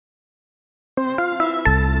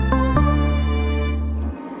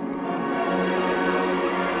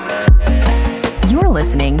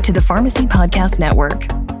listening to the Pharmacy Podcast Network.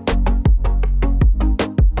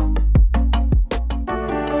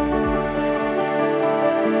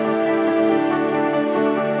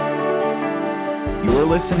 You're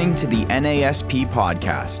listening to the NASP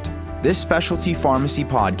Podcast. This specialty pharmacy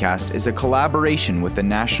podcast is a collaboration with the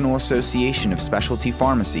National Association of Specialty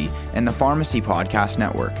Pharmacy and the Pharmacy Podcast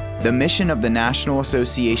Network. The mission of the National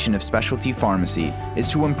Association of Specialty Pharmacy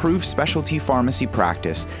is to improve specialty pharmacy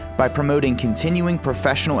practice by promoting continuing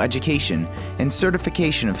professional education and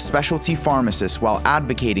certification of specialty pharmacists while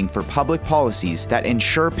advocating for public policies that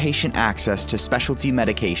ensure patient access to specialty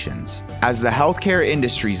medications. As the healthcare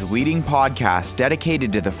industry's leading podcast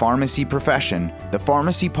dedicated to the pharmacy profession, the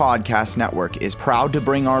Pharmacy Podcast Network is proud to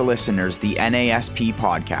bring our listeners the NASP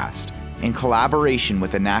Podcast, in collaboration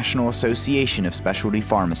with the National Association of Specialty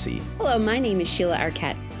Pharmacy. Hello, my name is Sheila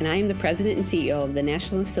Arquette, and I am the President and CEO of the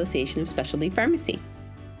National Association of Specialty Pharmacy.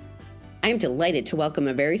 I am delighted to welcome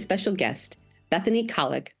a very special guest, Bethany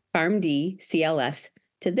Kalich, PharmD, CLS,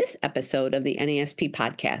 to this episode of the NASP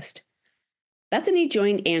Podcast. Bethany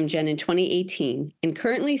joined Amgen in 2018 and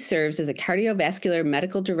currently serves as a cardiovascular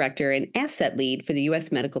medical director and asset lead for the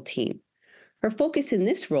U.S. medical team. Her focus in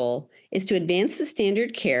this role is to advance the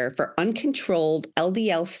standard care for uncontrolled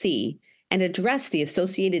LDL-C and address the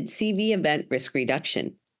associated CV event risk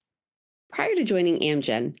reduction. Prior to joining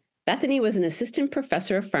Amgen, Bethany was an assistant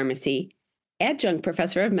professor of pharmacy, adjunct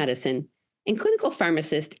professor of medicine, and clinical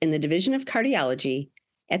pharmacist in the Division of Cardiology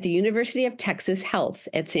at the University of Texas Health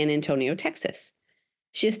at San Antonio, Texas.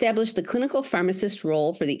 She established the clinical pharmacist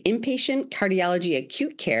role for the inpatient cardiology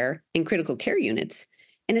acute care and critical care units,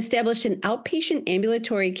 and established an outpatient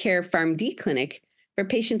ambulatory care PharmD clinic for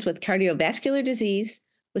patients with cardiovascular disease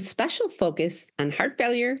with special focus on heart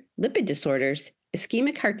failure, lipid disorders,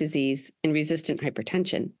 ischemic heart disease, and resistant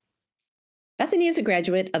hypertension. Bethany is a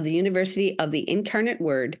graduate of the University of the Incarnate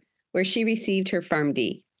Word, where she received her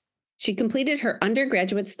PharmD. She completed her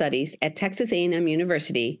undergraduate studies at Texas A&M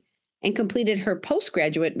University and completed her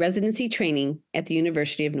postgraduate residency training at the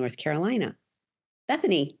University of North Carolina.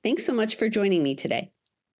 Bethany, thanks so much for joining me today.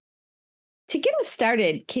 To get us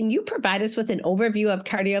started, can you provide us with an overview of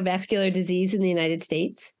cardiovascular disease in the United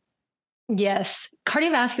States? Yes.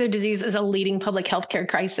 Cardiovascular disease is a leading public health care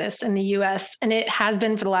crisis in the U.S., and it has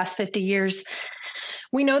been for the last 50 years.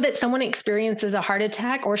 We know that someone experiences a heart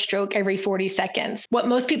attack or stroke every 40 seconds. What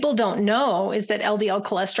most people don't know is that LDL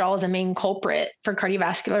cholesterol is a main culprit for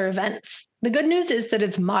cardiovascular events. The good news is that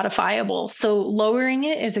it's modifiable, so lowering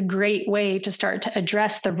it is a great way to start to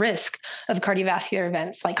address the risk of cardiovascular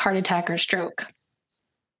events like heart attack or stroke.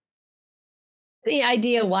 Any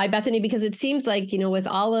idea why, Bethany? Because it seems like, with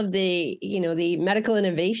all of the, the medical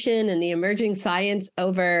innovation and the emerging science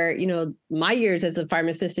over, my years as a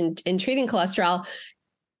pharmacist in treating cholesterol,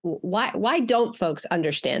 why don't folks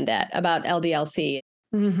understand that about LDL-C?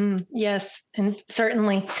 Yes, and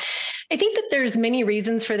certainly. I think that there's many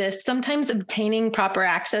reasons for this. Sometimes obtaining proper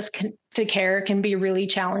access to care can be really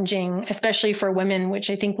challenging, especially for women, which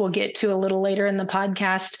I think we'll get to a little later in the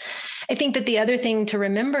podcast. I think that the other thing to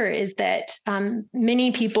remember is that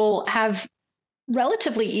many people have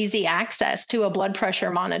relatively easy access to a blood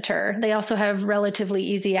pressure monitor. They also have relatively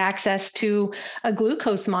easy access to a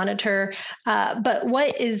glucose monitor. But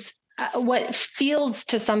what feels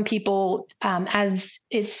to some people as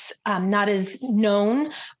it's not as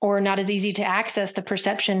known or not as easy to access, the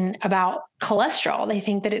perception about cholesterol. They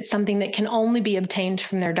think that it's something that can only be obtained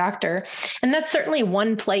from their doctor. And that's certainly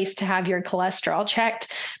one place to have your cholesterol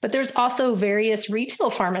checked. But there's also various retail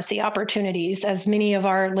pharmacy opportunities, as many of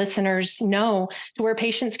our listeners know, where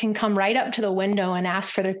patients can come right up to the window and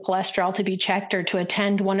ask for their cholesterol to be checked or to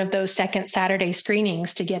attend one of those second Saturday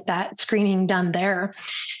screenings to get that screening done there.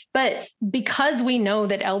 But because we know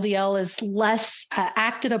that LDL is less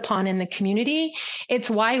acted upon in the community, it's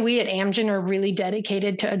why we at Amgen are really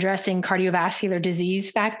dedicated to addressing cardiovascular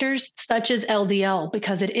disease factors such as LDL,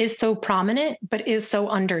 because it is so prominent, but is so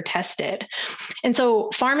under-tested. And so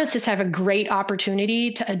pharmacists have a great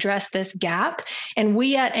opportunity to address this gap. And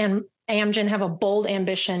we at Amgen have a bold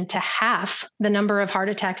ambition to halve the number of heart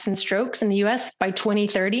attacks and strokes in the U.S. by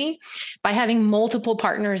 2030 by having multiple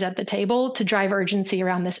partners at the table to drive urgency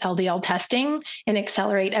around this LDL testing and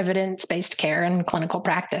accelerate evidence-based care and clinical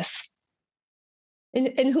practice.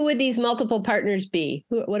 And who would these multiple partners be?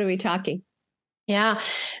 What are we talking? Yeah.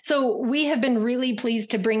 So we have been really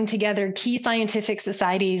pleased to bring together key scientific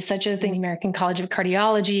societies such as the American College of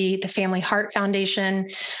Cardiology, the Family Heart Foundation.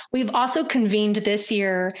 We've also convened this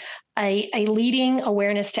year a leading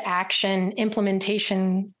awareness to action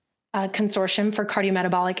implementation Consortium for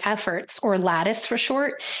Cardiometabolic Efforts, or LATIS for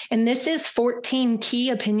short. And this is 14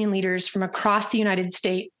 key opinion leaders from across the United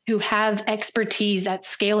States who have expertise at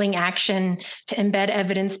scaling action to embed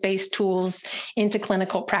evidence-based tools into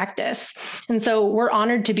clinical practice. And so we're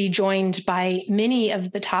honored to be joined by many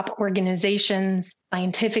of the top organizations,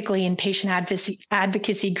 scientifically and patient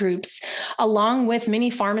advocacy groups, along with many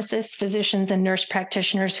pharmacists, physicians, and nurse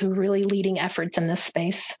practitioners who are really leading efforts in this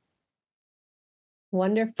space.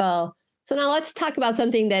 Wonderful. So now let's talk about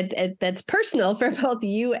something that's personal for both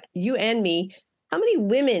you and me. How many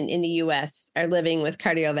women in the U.S. are living with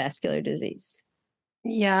cardiovascular disease?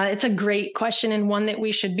 Yeah, it's a great question, and one that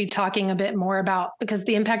we should be talking a bit more about, because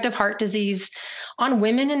the impact of heart disease on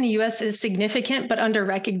women in the U.S. is significant but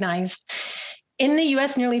under-recognized. In the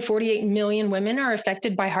U.S., nearly 48 million women are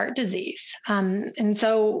affected by heart disease. And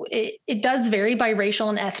so it does vary by racial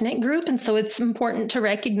and ethnic group. And so it's important to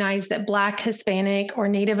recognize that Black, Hispanic, or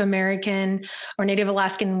Native American or Native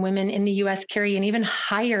Alaskan women in the U.S. carry an even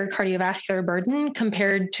higher cardiovascular burden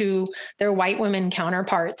compared to their white women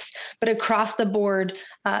counterparts. But across the board,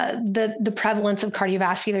 the prevalence of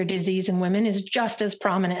cardiovascular disease in women is just as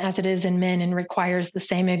prominent as it is in men and requires the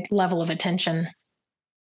same level of attention.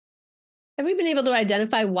 Have we been able to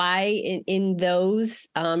identify why in those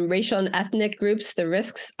racial and ethnic groups the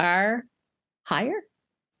risks are higher?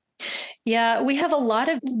 Yeah, we have a lot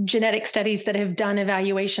of genetic studies that have done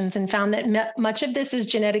evaluations and found that much of this is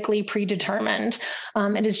genetically predetermined.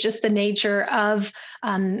 It is just the nature of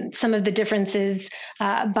some of the differences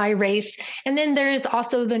by race. And then there is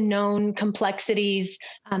also the known complexities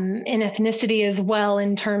in ethnicity as well,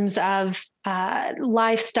 in terms of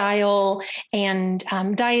lifestyle and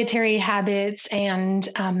dietary habits and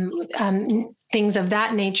things of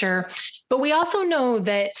that nature. But we also know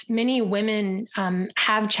that many women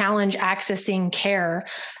have challenge accessing care,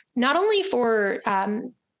 not only for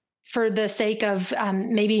the sake of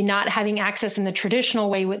maybe not having access in the traditional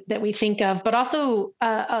way that we think of, but also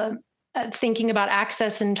thinking about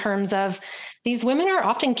access in terms of these women are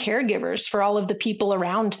often caregivers for all of the people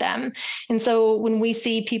around them. And so when we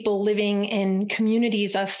see people living in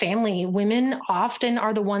communities of family, women often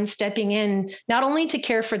are the ones stepping in, not only to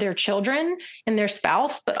care for their children and their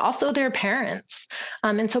spouse, but also their parents.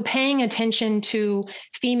 And so paying attention to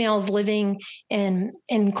females living in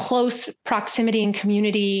close proximity and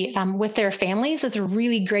community with their families is a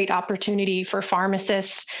really great opportunity for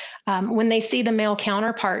pharmacists when they see the male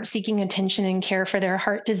counterpart seeking attention and care for their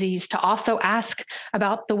heart disease, to also ask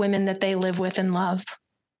about the women that they live with and love.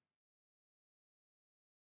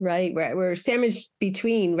 Right. We're sandwiched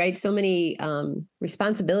between, right, so many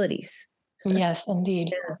responsibilities. Yes,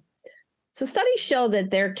 indeed. Yeah. So studies show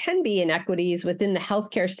that there can be inequities within the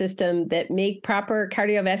healthcare system that make proper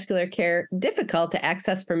cardiovascular care difficult to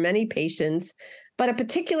access for many patients, but a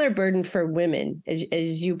particular burden for women,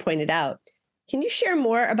 as you pointed out. Can you share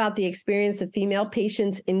more about the experience of female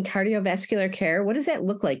patients in cardiovascular care? What does that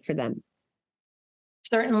look like for them?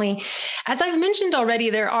 Certainly. As I've mentioned already,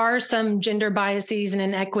 there are some gender biases and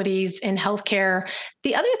inequities in healthcare.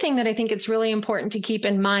 The other thing that I think it's really important to keep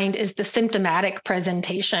in mind is the symptomatic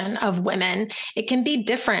presentation of women. It can be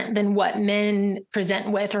different than what men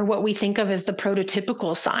present with, or what we think of as the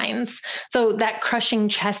prototypical signs. So that crushing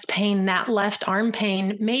chest pain, that left arm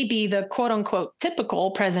pain may be the quote unquote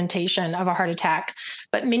typical presentation of a heart attack,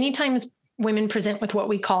 but many times women present with what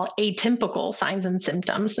we call atypical signs and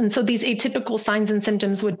symptoms. And so these atypical signs and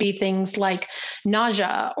symptoms would be things like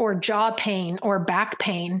nausea or jaw pain or back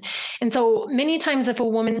pain. And so many times if a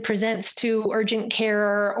woman presents to urgent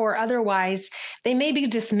care or otherwise, they may be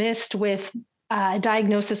dismissed with a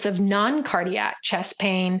diagnosis of non-cardiac chest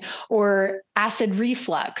pain or acid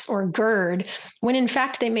reflux or GERD, when in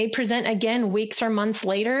fact they may present again weeks or months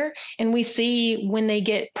later. And we see when they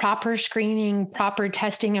get proper screening, proper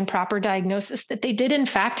testing, and proper diagnosis that they did in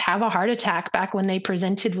fact have a heart attack back when they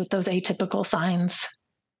presented with those atypical signs.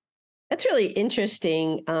 That's really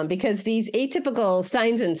interesting because these atypical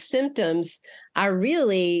signs and symptoms are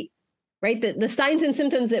really, right, the signs and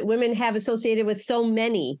symptoms that women have associated with so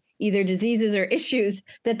many either diseases or issues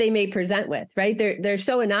that they may present with, right? They're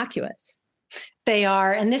so innocuous. They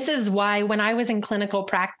are. And this is why when I was in clinical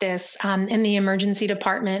practice in the emergency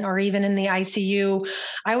department or even in the ICU,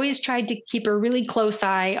 I always tried to keep a really close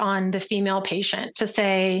eye on the female patient to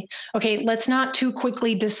say, okay, let's not too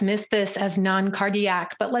quickly dismiss this as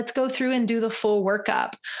non-cardiac, but let's go through and do the full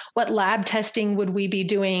workup. What lab testing would we be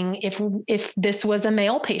doing if this was a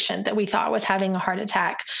male patient that we thought was having a heart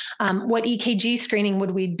attack? What EKG screening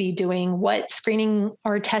would we be doing? What screening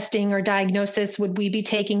or testing or diagnosis would we be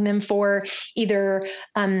taking them for, either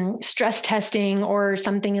their stress testing or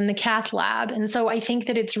something in the cath lab. And so I think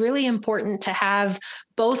that it's really important to have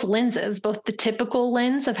both lenses, both the typical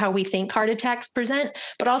lens of how we think heart attacks present,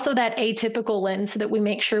 but also that atypical lens so that we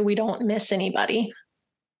make sure we don't miss anybody.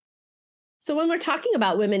 So when we're talking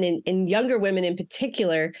about women and younger women in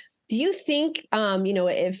particular, do you think,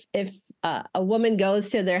 if a woman goes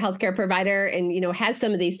to their healthcare provider and, has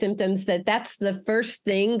some of these symptoms, that's the first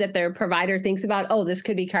thing that their provider thinks about? Oh, this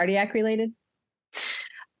could be cardiac related?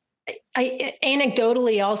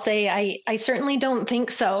 Anecdotally, I'll say I certainly don't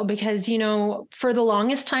think so, because, for the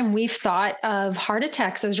longest time, we've thought of heart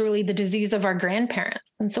attacks as really the disease of our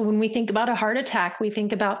grandparents. And so when we think about a heart attack, we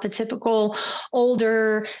think about the typical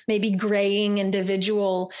older, maybe graying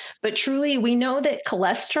individual. But truly, we know that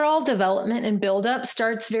cholesterol development and buildup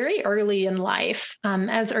starts very early in life,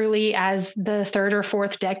 as early as the third or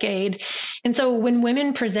fourth decade. And so when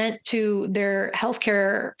women present to their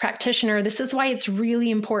healthcare practitioner, this is why it's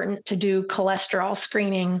really important to do cholesterol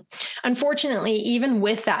screening. Unfortunately, even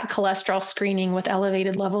with that cholesterol screening with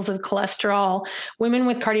elevated levels of cholesterol, women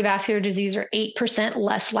with cardiovascular disease are 8%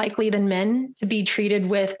 less likely than men to be treated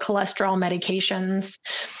with cholesterol medications.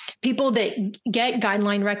 People that get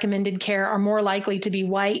guideline recommended care are more likely to be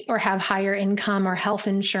white or have higher income or health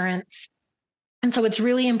insurance. And so it's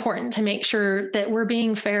really important to make sure that we're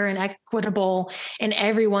being fair and equitable in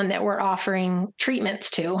everyone that we're offering treatments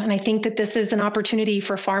to. And I think that this is an opportunity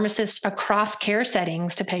for pharmacists across care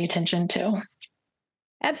settings to pay attention to.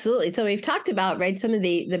 Absolutely. So we've talked about, right, some of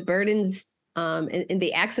the burdens and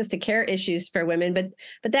the access to care issues for women. But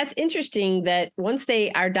that's interesting that once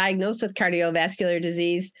they are diagnosed with cardiovascular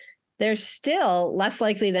disease, they're still less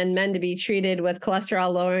likely than men to be treated with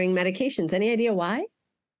cholesterol-lowering medications. Any idea why?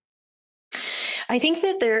 I think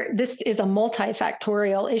that this is a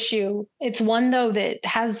multifactorial issue. It's one, though, that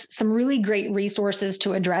has some really great resources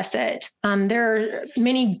to address it. There are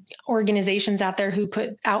many organizations out there who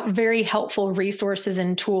put out very helpful resources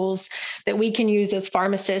and tools that we can use as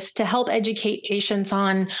pharmacists to help educate patients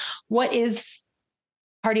on what is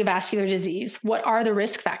cardiovascular disease. What are the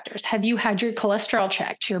risk factors? Have you had your cholesterol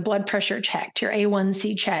checked, your blood pressure checked, your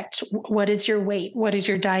A1C checked? What is your weight? What is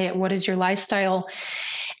your diet? What is your lifestyle?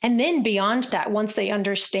 And then beyond that, once they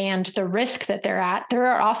understand the risk that they're at, there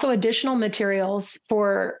are also additional materials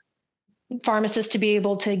for pharmacists to be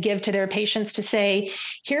able to give to their patients to say,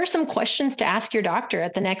 here are some questions to ask your doctor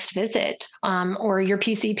at the next visit, or your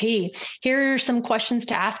PCP. Here are some questions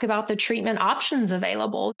to ask about the treatment options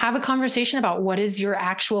available. Have a conversation about what is your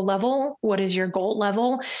actual level, what is your goal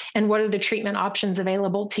level, and what are the treatment options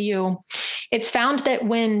available to you. It's found that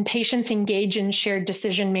when patients engage in shared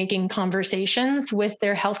decision-making conversations with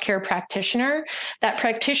their healthcare practitioner, that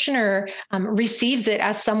practitioner receives it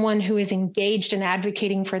as someone who is engaged in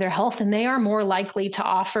advocating for their health, and they are more likely to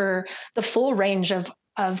offer the full range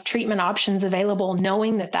of treatment options available,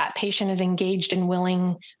 knowing that that patient is engaged and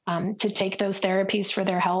willing to take those therapies for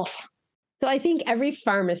their health. So I think every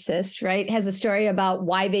pharmacist, right, has a story about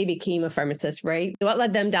why they became a pharmacist, right? What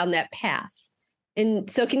led them down that path. And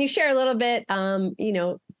so can you share a little bit,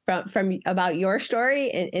 from about your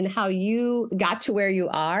story and how you got to where you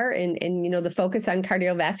are and the focus on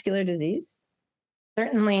cardiovascular disease?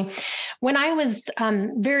 Certainly. When I was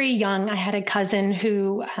very young, I had a cousin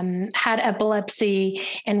who had epilepsy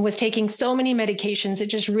and was taking so many medications. It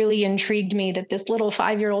just really intrigued me that this little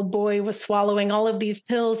 5-year-old boy was swallowing all of these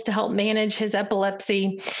pills to help manage his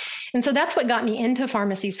epilepsy. And so that's what got me into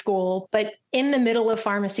pharmacy school. But in the middle of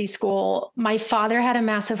pharmacy school, my father had a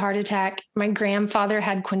massive heart attack. My grandfather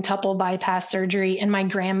had quintuple bypass surgery, and my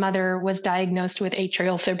grandmother was diagnosed with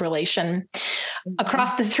atrial fibrillation.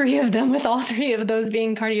 Across the three of them, with all three of those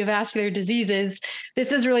being cardiovascular diseases,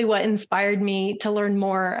 this is really what inspired me to learn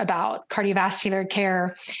more about cardiovascular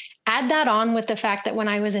care. Add that on with the fact that when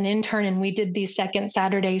I was an intern and we did these second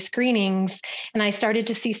Saturday screenings, and I started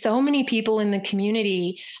to see so many people in the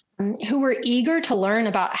community who were eager to learn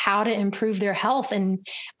about how to improve their health and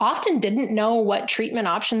often didn't know what treatment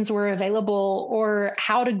options were available or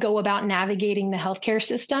how to go about navigating the healthcare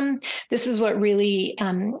system. This is what really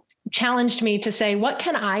challenged me to say, what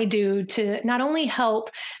can I do to not only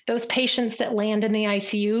help those patients that land in the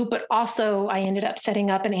ICU, but also I ended up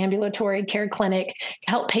setting up an ambulatory care clinic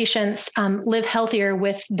to help patients live healthier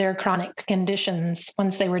with their chronic conditions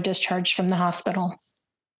once they were discharged from the hospital.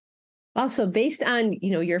 Also, based on,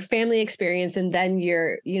 your family experience and then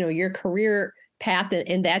your career path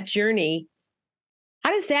and that journey,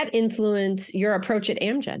 how does that influence your approach at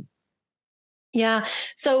Amgen? Yeah.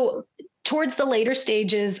 So towards the later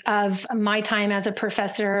stages of my time as a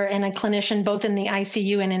professor and a clinician, both in the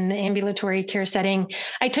ICU and in the ambulatory care setting,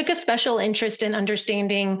 I took a special interest in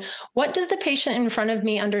understanding, what does the patient in front of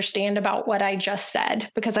me understand about what I just said?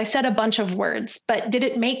 Because I said a bunch of words, but did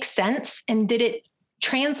it make sense? And did it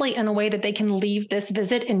translate in a way that they can leave this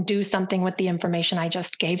visit and do something with the information I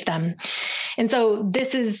just gave them? And so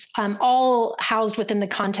this is all housed within the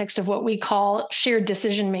context of what we call shared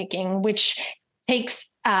decision making, which takes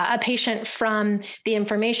a patient from the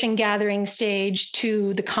information gathering stage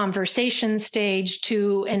to the conversation stage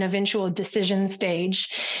to an eventual decision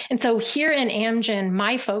stage. And so here in Amgen,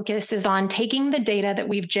 my focus is on taking the data that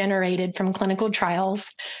we've generated from clinical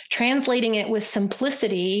trials, translating it with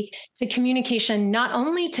simplicity to communication, not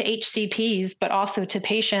only to HCPs, but also to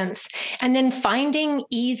patients, and then finding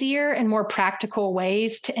easier and more practical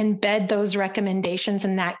ways to embed those recommendations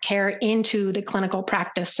and that care into the clinical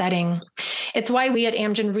practice setting. It's why we at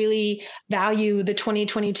Amgen really value the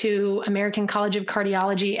 2022 American College of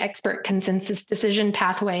Cardiology Expert Consensus Decision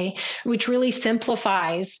Pathway, which really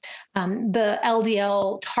simplifies the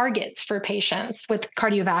LDL targets for patients with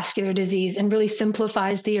cardiovascular disease and really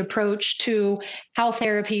simplifies the approach to how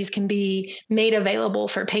therapies can be made available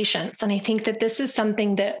for patients. And I think that this is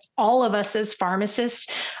something that all of us as pharmacists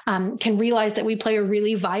can realize that we play a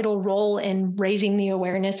really vital role in raising the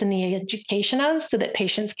awareness and the education of, so that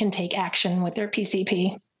patients can take action with their PCP.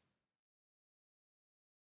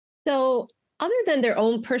 So, other than their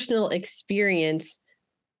own personal experience,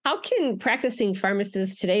 how can practicing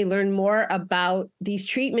pharmacists today learn more about these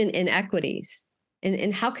treatment inequities?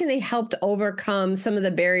 And how can they help to overcome some of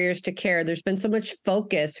the barriers to care? There's been so much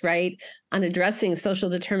focus, right, on addressing social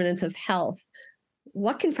determinants of health.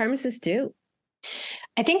 What can pharmacists do?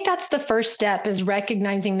 I think that's the first step, is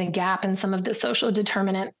recognizing the gap in some of the social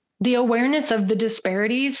determinants. The awareness of the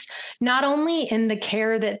disparities, not only in the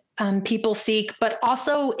care that people seek, but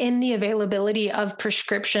also in the availability of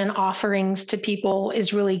prescription offerings to people,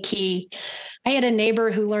 is really key. I had a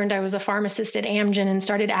neighbor who learned I was a pharmacist at Amgen and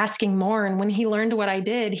started asking more. And when he learned what I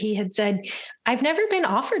did, he had said, I've never been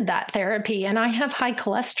offered that therapy and I have high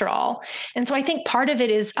cholesterol. And so I think part of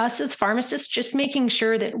it is us as pharmacists just making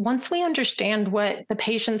sure that once we understand what the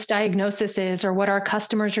patient's diagnosis is or what our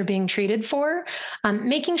customers are being treated for,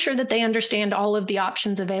 making sure that they understand all of the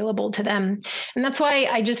options available to them. And that's why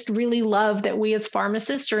I just really love that we as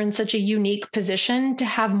pharmacists are in such a unique position to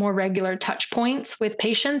have more regular touch points with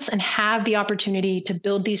patients and have the opportunity to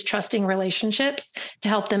build these trusting relationships to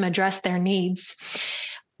help them address their needs.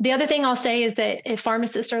 The other thing I'll say is that if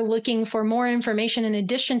pharmacists are looking for more information in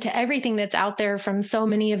addition to everything that's out there from so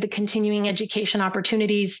many of the continuing education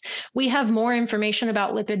opportunities, we have more information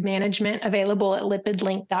about lipid management available at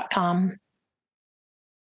lipidlink.com.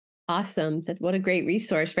 Awesome. What a great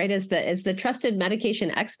resource, right? As the trusted medication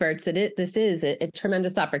experts, this is a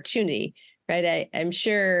tremendous opportunity, right? I'm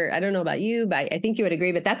sure, I don't know about you, but I think you would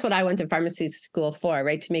agree, but that's what I went to pharmacy school for,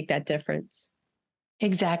 right? To make that difference.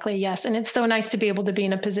 Exactly. Yes. And it's so nice to be able to be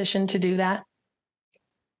in a position to do that.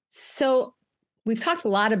 So we've talked a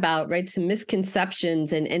lot about, right, some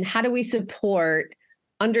misconceptions and how do we support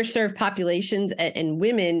underserved populations and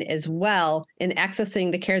women as well in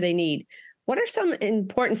accessing the care they need. What are some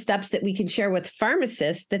important steps that we can share with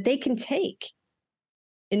pharmacists that they can take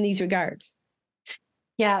in these regards?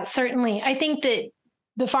 Yeah, certainly. I think that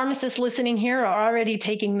the pharmacists listening here are already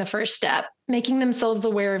taking the first step, making themselves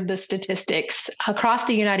aware of the statistics across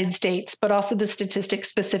the United States, but also the statistics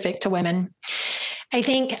specific to women. I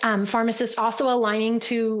think pharmacists also aligning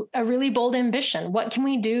to a really bold ambition. What can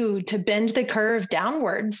we do to bend the curve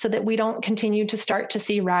downward so that we don't continue to start to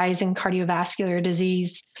see rise in cardiovascular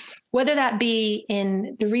disease? Whether that be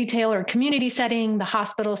in the retail or community setting, the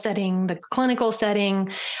hospital setting, the clinical setting,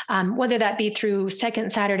 whether that be through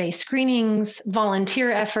Second Saturday screenings,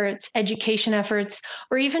 volunteer efforts, education efforts,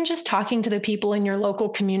 or even just talking to the people in your local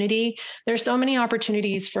community, there's so many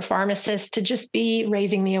opportunities for pharmacists to just be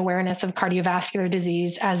raising the awareness of cardiovascular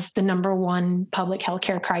disease as the number one public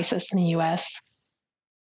healthcare crisis in the U.S.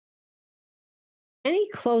 Any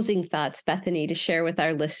closing thoughts, Bethany, to share with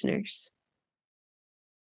our listeners?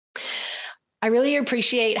 I really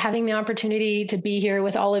appreciate having the opportunity to be here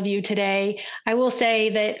with all of you today. I will say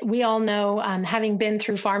that we all know, having been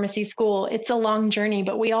through pharmacy school, it's a long journey,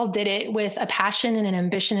 but we all did it with a passion and an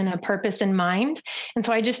ambition and a purpose in mind. And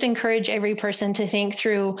so I just encourage every person to think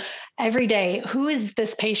through every day, who is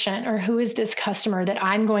this patient or who is this customer that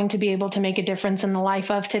I'm going to be able to make a difference in the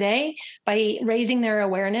life of today by raising their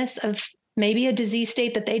awareness of maybe a disease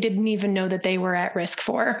state that they didn't even know that they were at risk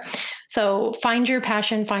for. So find your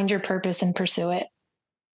passion, find your purpose, and pursue it.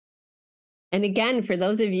 And again, for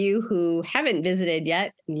those of you who haven't visited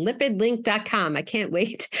yet, lipidlink.com. I can't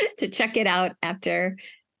wait to check it out after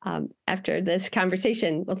this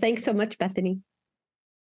conversation. Well, thanks so much, Bethany.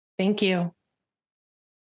 Thank you.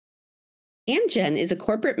 Amgen is a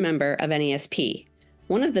corporate member of NASP.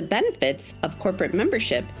 One of the benefits of corporate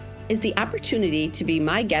membership is the opportunity to be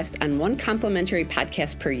my guest on one complimentary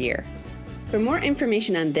podcast per year. For more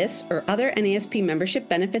information on this or other NASP membership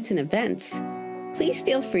benefits and events, please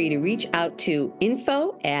feel free to reach out to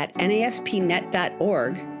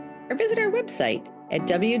info@naspnet.org or visit our website at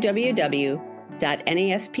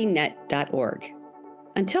www.naspnet.org.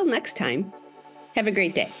 Until next time, have a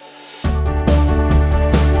great day.